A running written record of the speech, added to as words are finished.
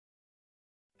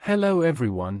Hello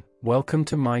everyone, welcome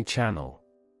to my channel.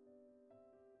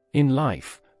 In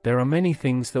life, there are many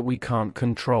things that we can't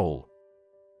control.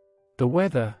 The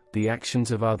weather, the actions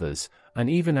of others,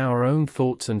 and even our own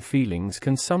thoughts and feelings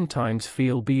can sometimes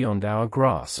feel beyond our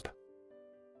grasp.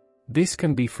 This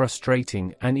can be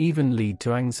frustrating and even lead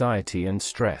to anxiety and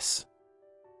stress.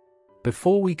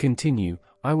 Before we continue,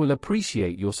 I will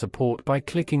appreciate your support by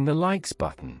clicking the likes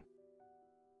button.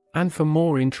 And for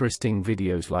more interesting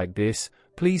videos like this,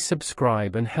 please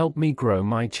subscribe and help me grow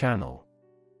my channel.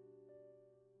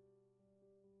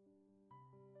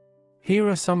 Here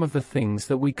are some of the things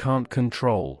that we can't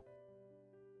control.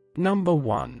 Number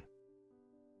 1.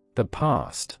 The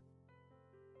past.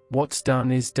 What's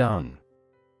done is done.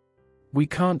 We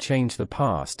can't change the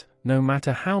past, no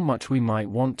matter how much we might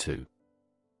want to.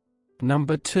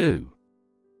 Number 2.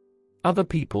 Other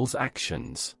people's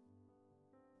actions.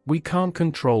 We can't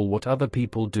control what other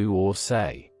people do or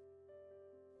say.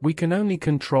 We can only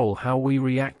control how we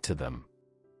react to them.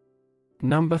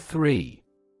 Number 3.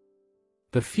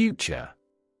 The future.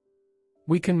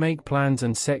 We can make plans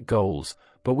and set goals,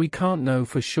 but we can't know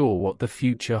for sure what the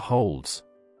future holds.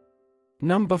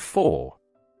 Number 4.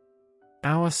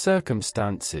 Our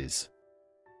circumstances.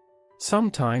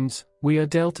 Sometimes, we are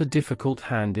dealt a difficult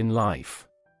hand in life.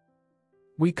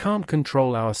 We can't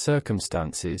control our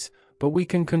circumstances, but we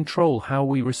can control how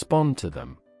we respond to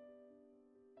them.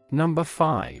 Number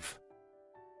 5.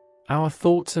 Our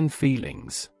thoughts and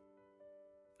feelings.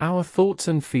 Our thoughts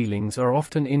and feelings are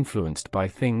often influenced by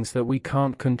things that we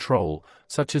can't control,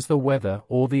 such as the weather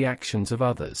or the actions of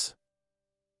others.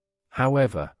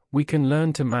 However, we can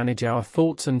learn to manage our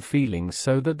thoughts and feelings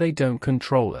so that they don't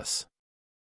control us.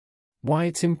 Why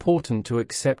it's important to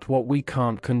accept what we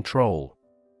can't control.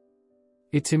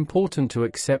 It's important to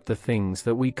accept the things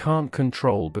that we can't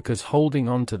control because holding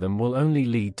on to them will only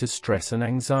lead to stress and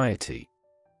anxiety.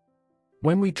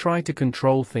 When we try to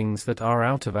control things that are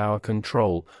out of our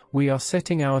control, we are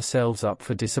setting ourselves up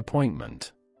for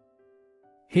disappointment.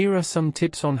 Here are some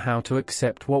tips on how to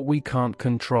accept what we can't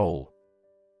control.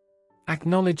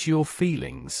 Acknowledge your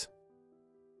feelings.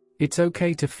 It's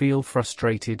okay to feel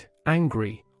frustrated,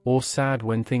 angry, or sad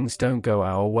when things don't go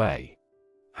our way.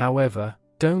 However,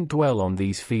 don't dwell on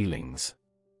these feelings.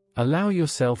 Allow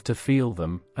yourself to feel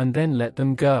them, and then let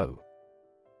them go.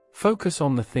 Focus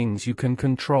on the things you can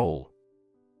control.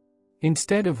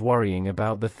 Instead of worrying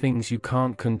about the things you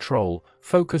can't control,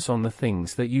 focus on the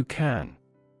things that you can.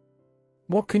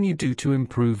 What can you do to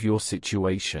improve your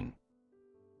situation?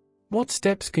 What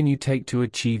steps can you take to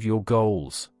achieve your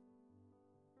goals?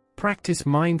 Practice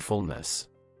mindfulness.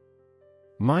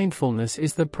 Mindfulness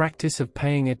is the practice of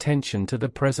paying attention to the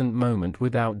present moment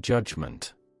without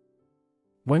judgment.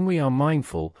 When we are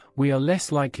mindful, we are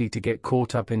less likely to get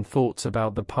caught up in thoughts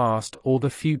about the past or the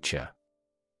future.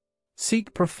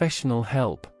 Seek professional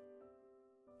help.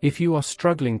 If you are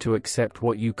struggling to accept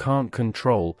what you can't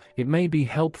control, it may be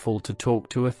helpful to talk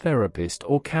to a therapist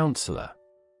or counselor.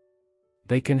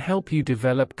 They can help you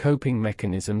develop coping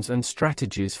mechanisms and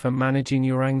strategies for managing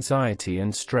your anxiety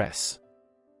and stress.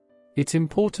 It's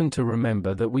important to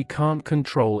remember that we can't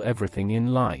control everything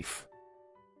in life.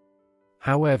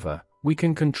 However, we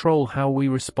can control how we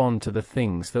respond to the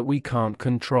things that we can't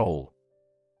control.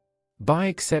 By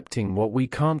accepting what we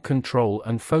can't control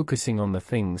and focusing on the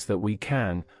things that we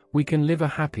can live a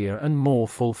happier and more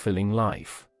fulfilling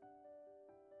life.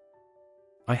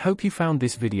 I hope you found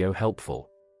this video helpful.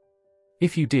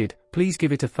 If you did, please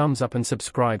give it a thumbs up and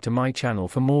subscribe to my channel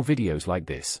for more videos like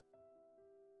this.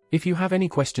 If you have any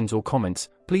questions or comments,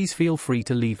 please feel free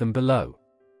to leave them below.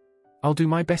 I'll do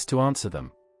my best to answer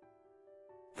them.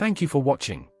 Thank you for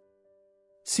watching.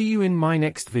 See you in my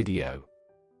next video.